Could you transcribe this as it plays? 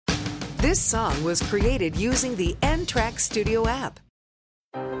This song was created using the N-Track Studio app.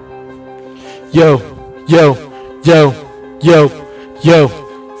 Yo, yo, yo, yo,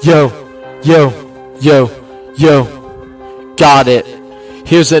 yo, yo, yo, yo, yo. Got it.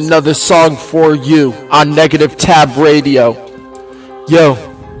 Here's another song for you on Negative Tab Radio. Yo,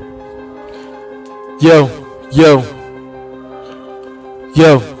 yo, yo,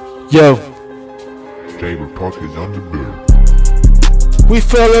 yo, yo. Favorite part is on the bill. We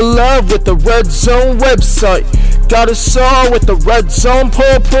fell in love with the Red Zone website. Got a song with the Red Zone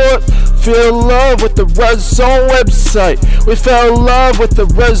purport. Fell in love with the Red Zone website. We fell in love with the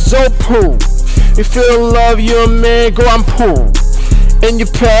Red Zone pool. We fell in love, you and me go on pool. And you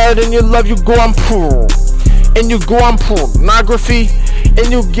pad and you love, you go on pool. And you go on pornography. And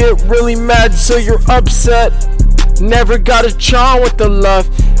you get really mad, so you're upset. Never got a charm with the love.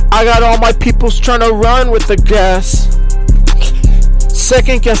 I got all my peoples trying to run with the gas.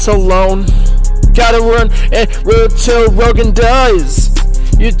 Second guess alone. Gotta run and real till Rogan dies.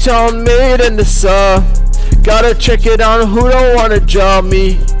 You telling me then the gotta check it on who don't wanna job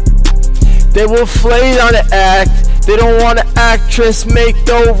me. They will flay on the act. They don't want an actress make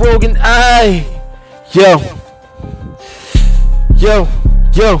no Rogan eye. Yo, yo,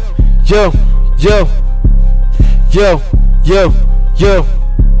 yo, yo, yo, yo, yo, yo,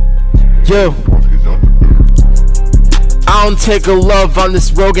 yo. I don't take a love on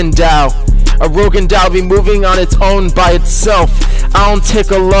this Rogan Dow. A Rogan Dow be moving on its own by itself. I don't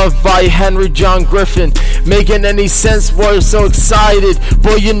take a love by Henry John Griffin. Making any sense, boy, you're so excited.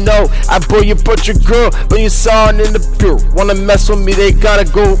 Boy, you know, boy, you put your girl, but you saw it in the beer. Wanna mess with me, they gotta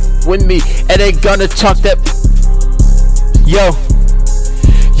go with me. And they gonna talk that. Yo,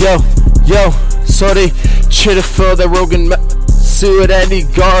 yo, yo. So they try to fill that Rogan suit any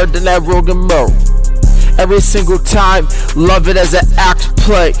guard in that Rogan mo. Every single time, love it as an act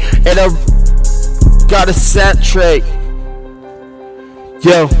play. And I gotta saturate.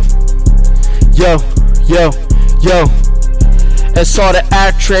 Yo, yo, yo, yo. And saw the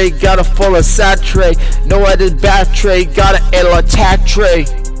act tray, got a full of saturate. No added battery, got an attack tray.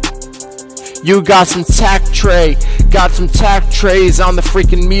 You got some tack tray, got some tack trays on the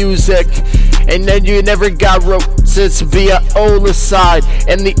freaking music. And then you never got rotated via Ola side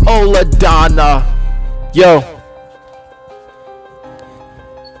and the Ola Donna. Yo,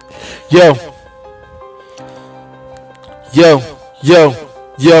 yo, yo, yo,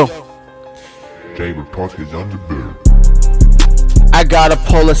 yo. Favorite part is on the bill. I gotta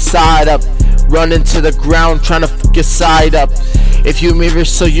pull a side up, run into the ground, trying to fuck your side up. If you move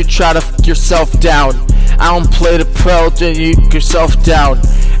so you try to fuck yourself down. I don't play the pro, then you fuck yourself down.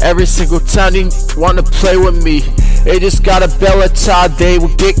 Every single time you wanna play with me, they just got a Bellatar, they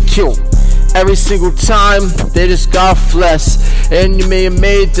will get killed. Every single time, they just got flesh. And you may have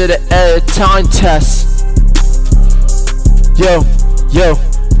made to the time test. Yo, yo.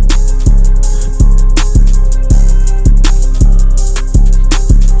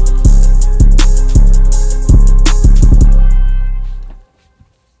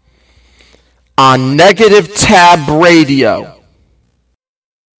 On Negative Tab Radio.